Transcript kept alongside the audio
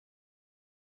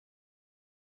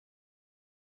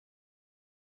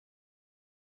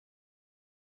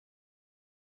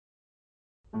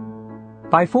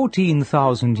By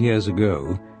 14,000 years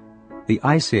ago, the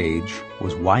Ice Age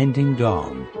was winding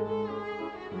down.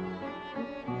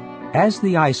 As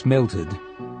the ice melted,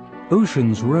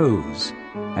 oceans rose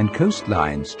and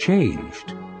coastlines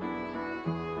changed.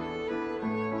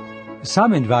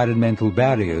 Some environmental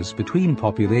barriers between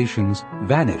populations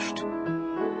vanished,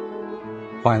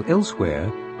 while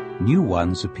elsewhere new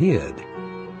ones appeared.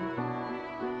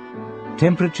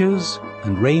 Temperatures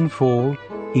and rainfall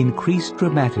increased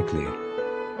dramatically,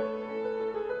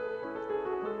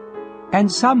 and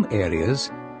some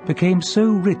areas became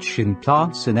so rich in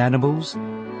plants and animals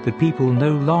that people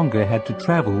no longer had to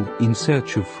travel in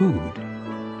search of food.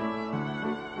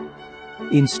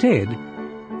 Instead,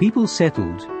 people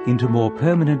settled into more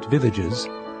permanent villages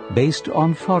based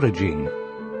on foraging.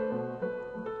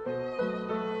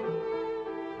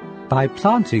 By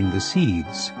planting the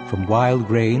seeds from wild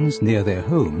grains near their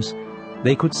homes,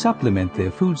 they could supplement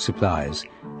their food supplies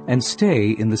and stay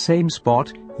in the same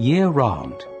spot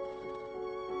year-round.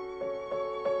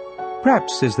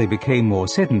 Perhaps as they became more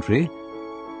sedentary,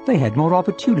 they had more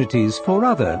opportunities for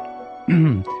other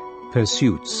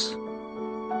pursuits.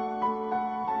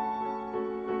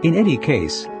 In any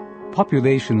case,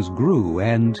 populations grew,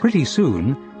 and pretty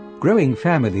soon, growing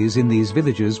families in these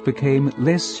villages became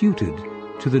less suited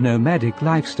to the nomadic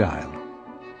lifestyle.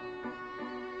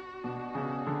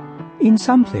 In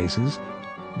some places,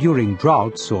 during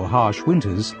droughts or harsh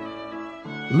winters,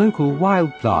 local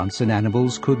wild plants and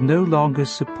animals could no longer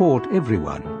support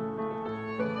everyone.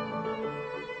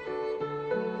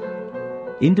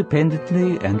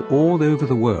 Independently and all over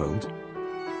the world,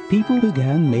 people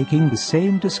began making the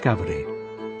same discovery,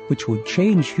 which would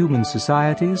change human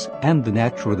societies and the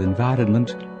natural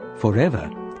environment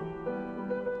forever.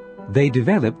 They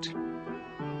developed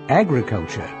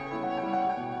agriculture.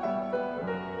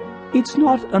 It's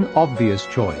not an obvious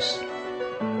choice.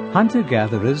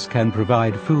 Hunter-gatherers can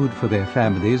provide food for their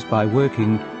families by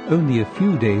working only a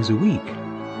few days a week.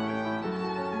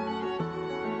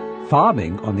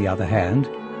 Farming, on the other hand,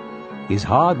 is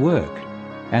hard work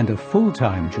and a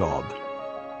full-time job.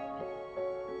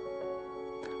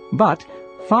 But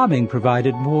farming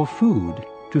provided more food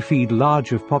to feed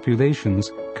larger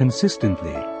populations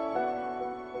consistently.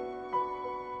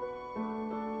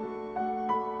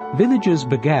 Villagers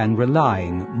began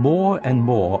relying more and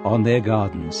more on their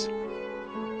gardens.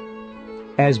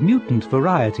 As mutant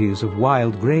varieties of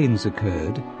wild grains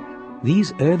occurred,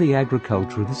 these early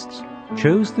agriculturists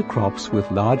chose the crops with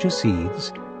larger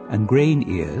seeds and grain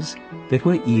ears that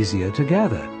were easier to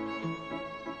gather.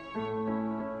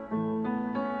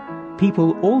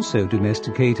 People also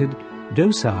domesticated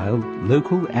docile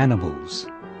local animals.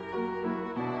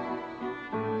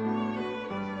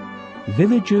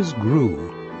 Villages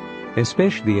grew,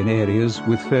 especially in areas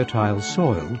with fertile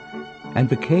soil, and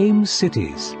became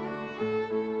cities.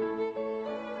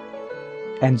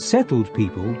 And settled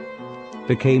people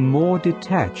became more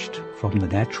detached from the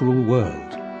natural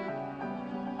world.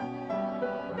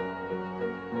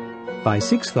 By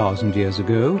 6,000 years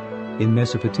ago, in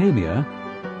Mesopotamia,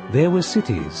 there were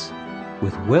cities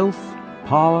with wealth,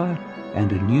 power,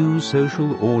 and a new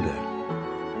social order.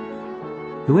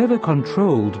 Whoever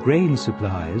controlled grain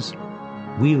supplies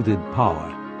wielded power.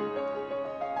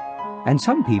 And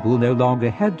some people no longer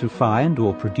had to find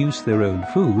or produce their own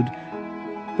food,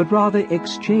 but rather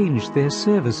exchanged their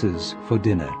services for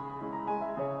dinner.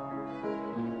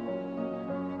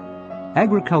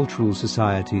 Agricultural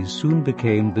societies soon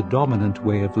became the dominant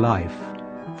way of life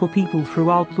for people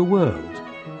throughout the world.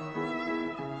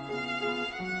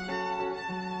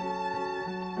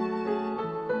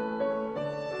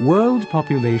 World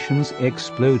populations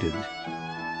exploded,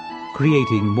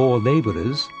 creating more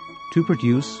laborers to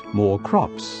produce more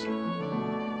crops.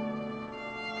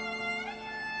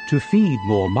 To feed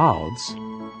more mouths,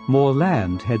 more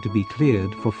land had to be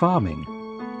cleared for farming.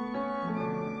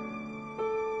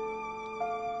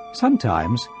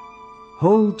 Sometimes,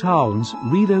 whole towns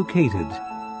relocated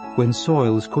when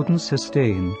soils couldn't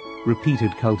sustain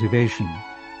repeated cultivation.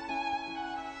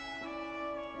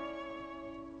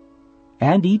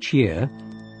 And each year,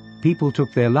 people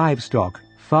took their livestock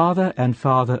farther and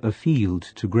farther afield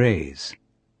to graze.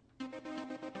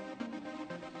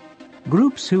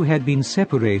 Groups who had been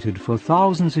separated for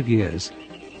thousands of years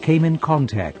came in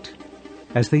contact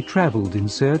as they traveled in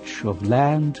search of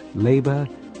land, labor,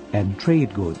 and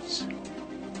trade goods.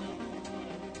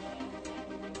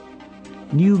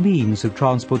 New means of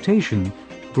transportation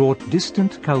brought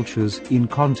distant cultures in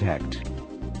contact.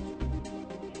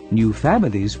 New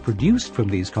families produced from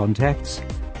these contacts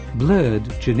blurred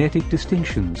genetic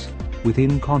distinctions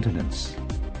within continents.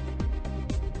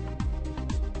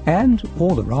 And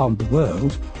all around the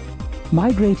world,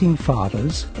 migrating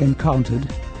fathers encountered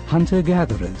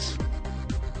hunter-gatherers.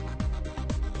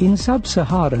 In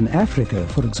sub-Saharan Africa,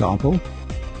 for example,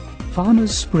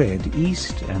 farmers spread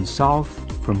east and south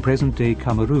from present-day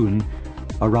Cameroon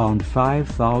around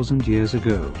 5,000 years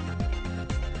ago.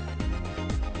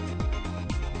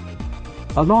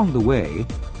 Along the way,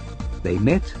 they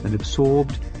met and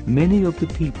absorbed many of the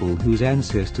people whose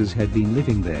ancestors had been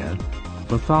living there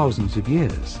for thousands of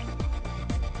years.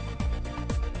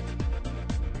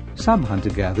 Some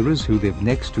hunter-gatherers who lived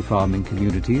next to farming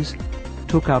communities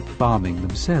took up farming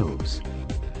themselves.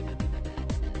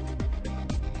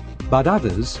 But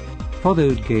others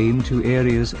followed game to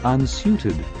areas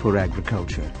unsuited for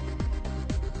agriculture.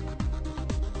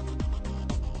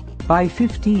 By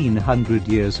 1,500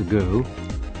 years ago,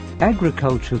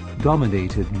 agriculture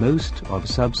dominated most of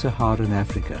sub-Saharan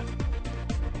Africa.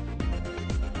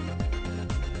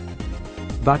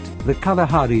 But the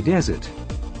Kalahari Desert,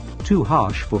 too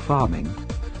harsh for farming,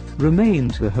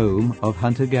 remained the home of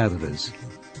hunter-gatherers,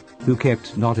 who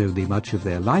kept not only much of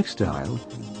their lifestyle,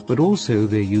 but also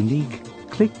their unique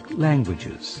click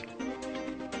languages.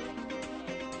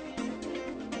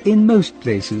 In most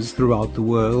places throughout the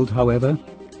world, however,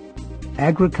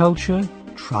 agriculture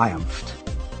triumphed.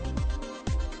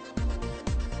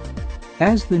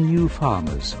 As the new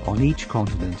farmers on each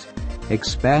continent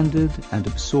expanded and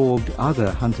absorbed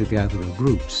other hunter-gatherer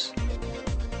groups,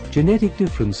 genetic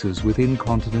differences within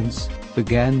continents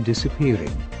began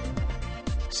disappearing,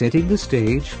 setting the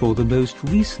stage for the most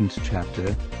recent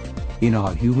chapter in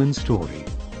our human story.